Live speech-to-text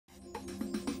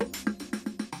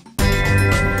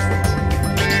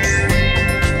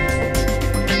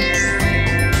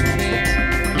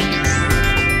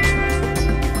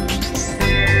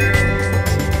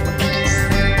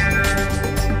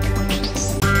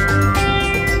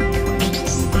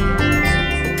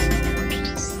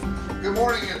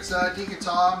Geek and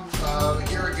Tom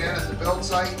here again at the build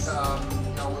site.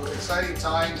 You know, exciting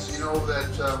times. You know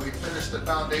that we finished the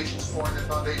foundations, pouring the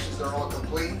foundations, they're all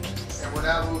complete, and we're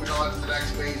now moving on to the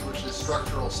next phase, which is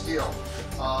structural steel.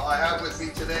 I have with me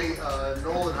today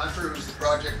Nolan Hunter, who's the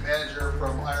project manager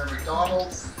from Iron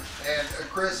McDonald, and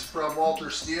Chris from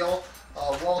Walters Steel.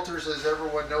 Walters, as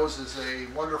everyone knows, is a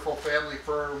wonderful family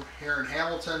firm here in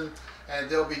Hamilton, and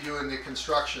they'll be doing the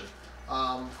construction.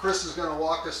 Chris is going to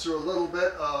walk us through a little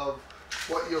bit of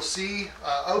what you'll see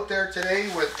out there today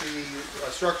with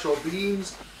the structural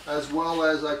beams, as well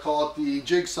as, I call it, the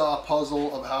jigsaw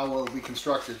puzzle of how it will be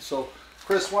constructed. So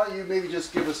Chris, why don't you maybe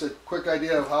just give us a quick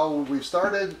idea of how we've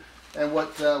started and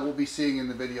what we'll be seeing in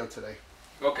the video today.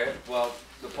 Okay, well,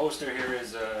 the poster here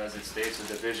is, as it states, a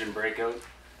division breakout.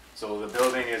 So the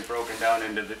building is broken down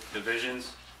into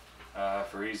divisions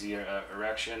for easy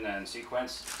erection and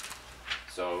sequence.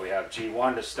 So we have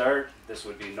G1 to start. This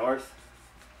would be north,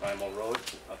 Limo Road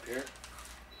up here.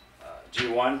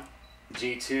 G1,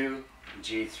 G2,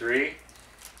 G3.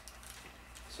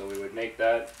 So we would make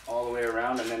that all the way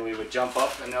around, and then we would jump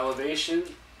up an elevation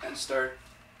and start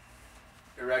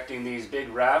erecting these big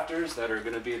rafters that are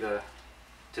going to be to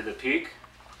the peak,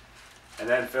 and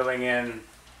then filling in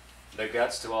the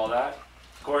guts to all that.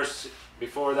 Of course,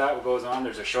 before that goes on,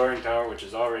 there's a shoring tower which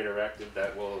is already erected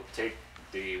that will take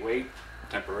the weight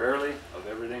temporarily of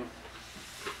everything.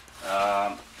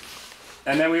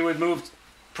 And then we would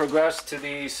progress to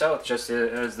the south, just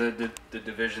as the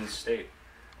divisions state.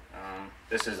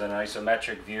 This is an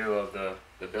isometric view of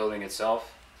the building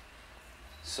itself.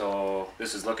 So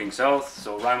this is looking south,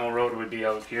 so Limo Road would be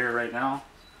out here right now.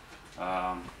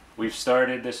 We've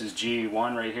started, this is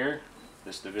G1 right here,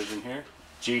 this division here.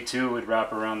 G2 would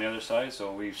wrap around the other side,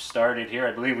 so we've started here.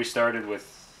 I believe we started with,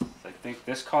 I think,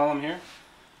 this column here.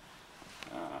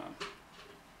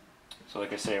 So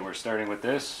like I say, we're starting with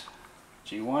this,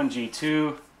 G1,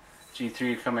 G2,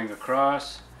 G3 coming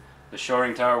across. The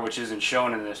shoring tower, which isn't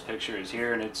shown in this picture, is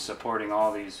here, and it's supporting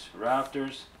all these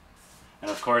rafters.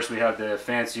 And of course we have the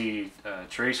fancy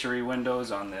tracery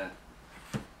windows on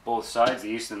both sides, the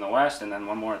east and the west, and then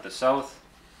one more at the south.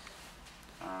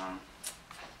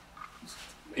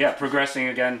 Yeah, progressing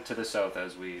again to the south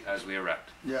as we erect.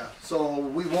 Yeah, so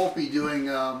we won't be doing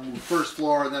first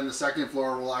floor and then the second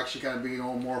floor will actually kind of be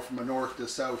going more from a north to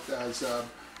south as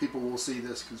people will see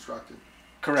this constructed.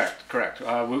 Correct, correct.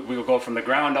 We will go from the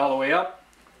ground all the way up,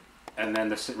 and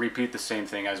then repeat the same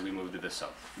thing as we move to the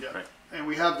south. Yeah. Right. And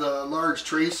we have the large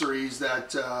traceries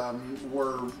that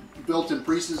were built in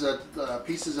pieces at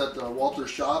the Walters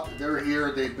shop. They're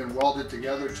here. They've been welded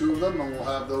together, 2 of them, and we'll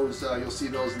have those. You'll see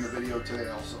those in the video today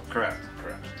also. Correct,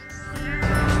 correct.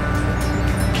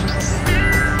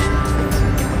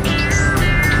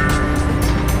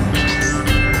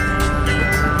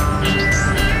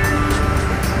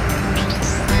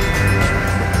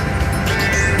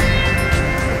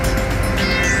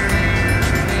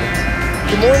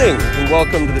 Good morning and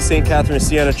welcome to the St. Catherine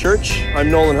Siena Church. I'm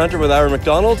Nolan Hunter with Iron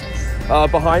McDonald.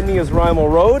 Behind me is Limo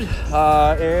Road,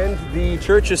 and the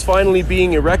church is finally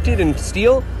being erected in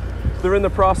steel. They're in the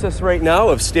process right now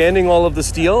of standing all of the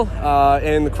steel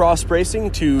and the cross bracing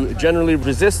to generally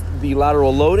resist the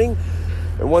lateral loading.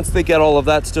 And once they get all of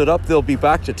that stood up, they'll be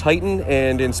back to tighten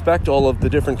and inspect all of the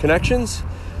different connections.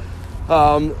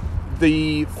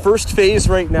 The first phase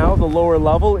right now, the lower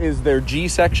level, is their G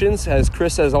sections, as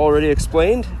Chris has already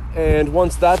explained. And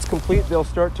once that's complete, they'll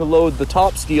start to load the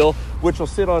top steel, which will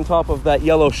sit on top of that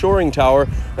yellow shoring tower,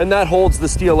 and that holds the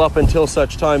steel up until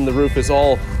such time the roof is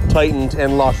all tightened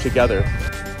and locked together.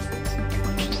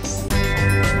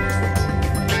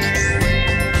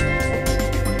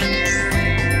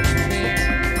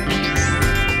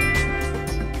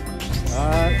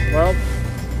 Well,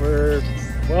 we're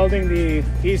welding the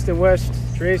east and west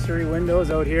tracery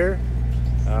windows out here.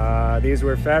 These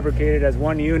were fabricated as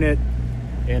one unit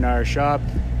in our shop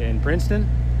in Princeton,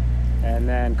 and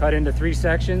then cut into 3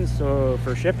 sections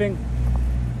for shipping.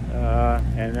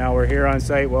 And now we're here on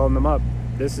site welding them up.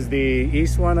 This is the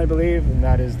east one, I believe, and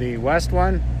that is the west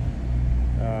one.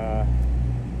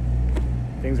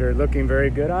 Things are looking very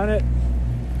good on it.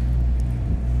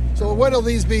 So when will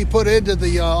these be put into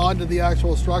the onto the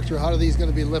actual structure? How are these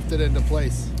going to be lifted into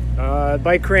place?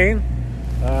 By crane.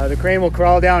 The crane will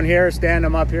crawl down here, stand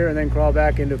them up here, and then crawl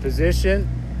back into position.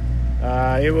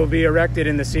 It will be erected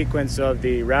in the sequence of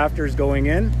the rafters going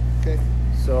in. Okay.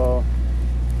 So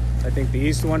I think the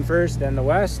east one first, then the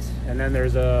west, and then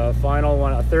there's a final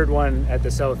one, a third one at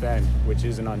the south end, which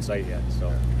isn't on site yet.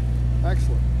 So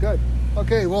excellent. Good.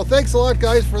 Okay, well, thanks a lot,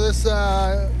 guys, for this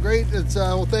great.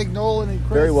 We'll thank Nolan and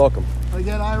Chris. Very welcome.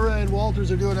 Again, Ira and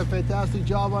Walters are doing a fantastic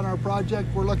job on our project.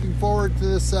 We're looking forward to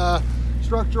this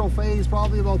structural phase,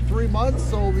 probably about 3 months.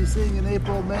 So we'll be seeing in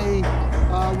April, May.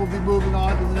 We'll be moving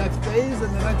on to the next phase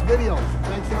and the next video.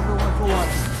 Thanks everyone for watching.